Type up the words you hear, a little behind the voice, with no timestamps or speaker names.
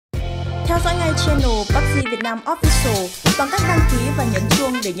Theo dõi ngay channel PUBG Việt Nam Official bằng cách đăng ký và nhấn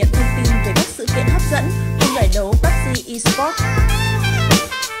chuông để nhận thông tin về các sự kiện hấp dẫn cùng giải đấu PUBG Esports.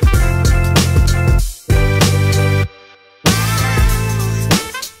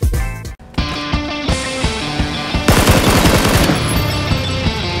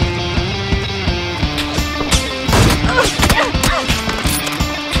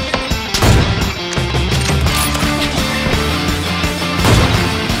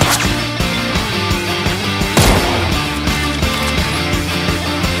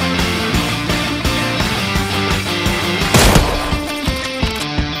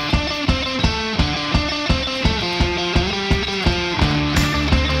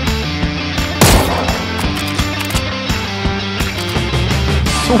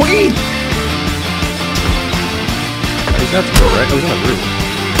 Sweet! He's got to go, right? Oh, he's on the roof.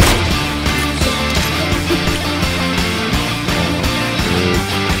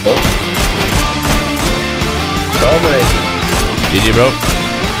 Oh. Dominating. GG, bro. I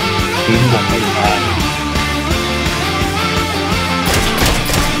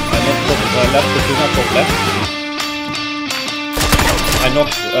knocked the thing up top left. I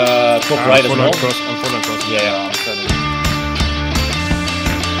knocked top right as well. I'm full across. Yeah, I'm standing.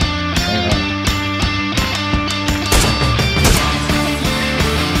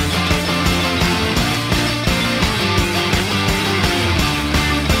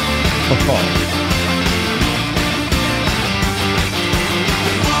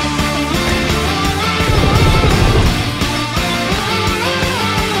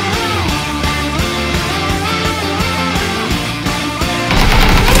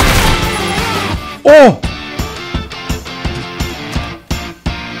 Oh!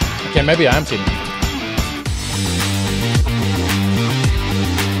 Okay, maybe I'm cheating.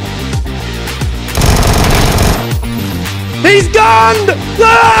 He's gone!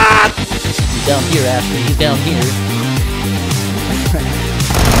 Ah! He's down here, Ashley. He's down here.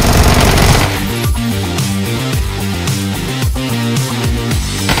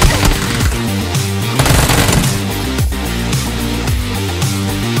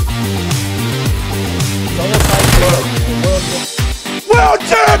 World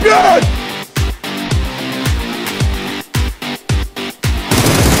champion!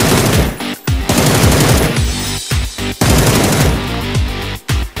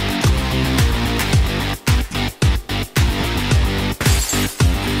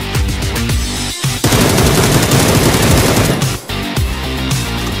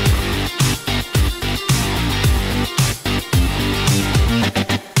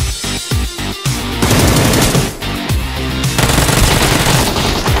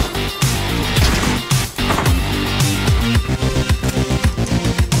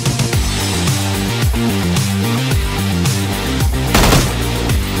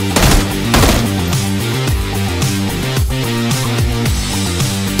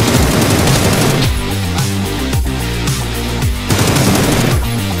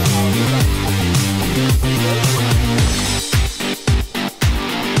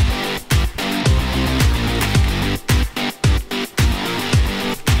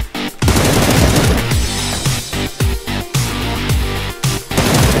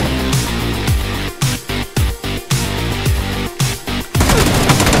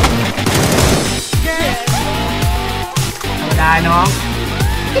 Đài nó.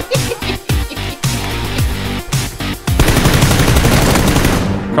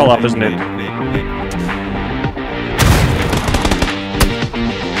 Crawl up, isn't it?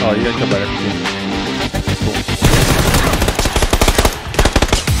 Oh, you gotta come better. Cool.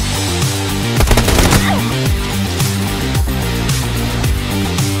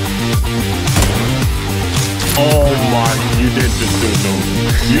 Oh my, you didn't just do it.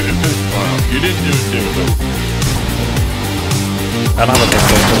 You didn't just do it. I don't have a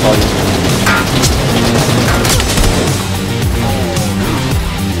pistol, that's all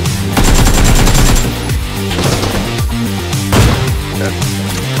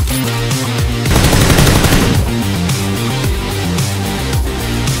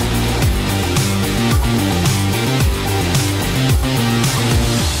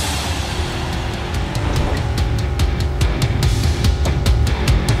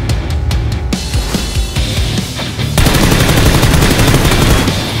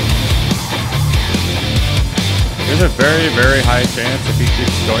There's a very, very high chance if he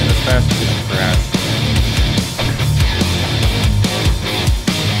keeps going this fast, he's gonna crash.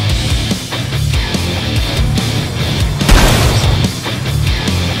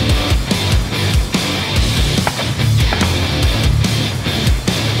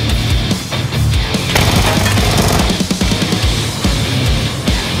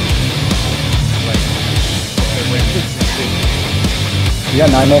 You got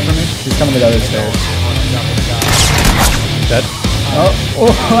 9 mil for me? He's coming to the other stairs. Dead. Oh,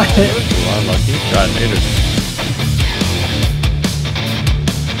 Unlucky. Got naded.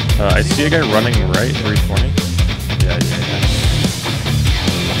 I see a guy running right, 320. Yeah.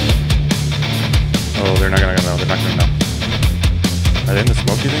 Oh, they're not gonna know. They're not gonna know. Are they in the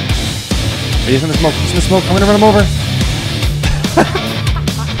smoke, you think? He's in the smoke. He's in the smoke. I'm gonna run him over.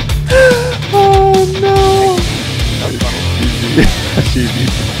 Oh no! GG.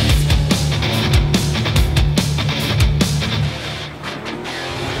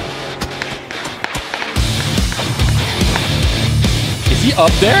 Is he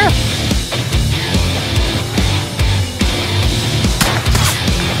up there?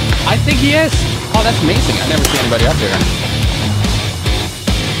 I think he is. Oh, that's amazing. I never see anybody up there.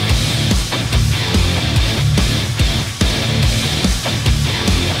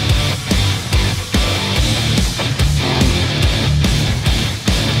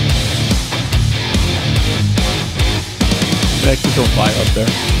 Exit on fire up there.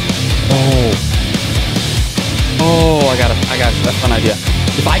 Oh, I got it. That's an idea.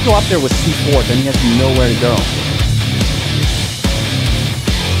 If I go up there with C4, then he has nowhere to go.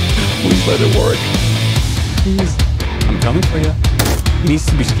 Please let it work. Please. I'm coming for you. He needs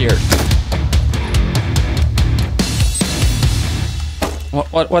to be scared.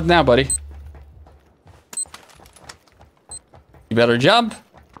 What now, buddy? You better jump.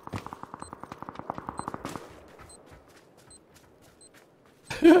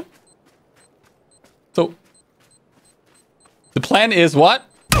 So, the plan is what?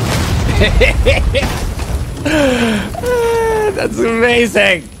 That's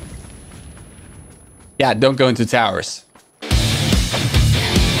amazing. Yeah, don't go into towers.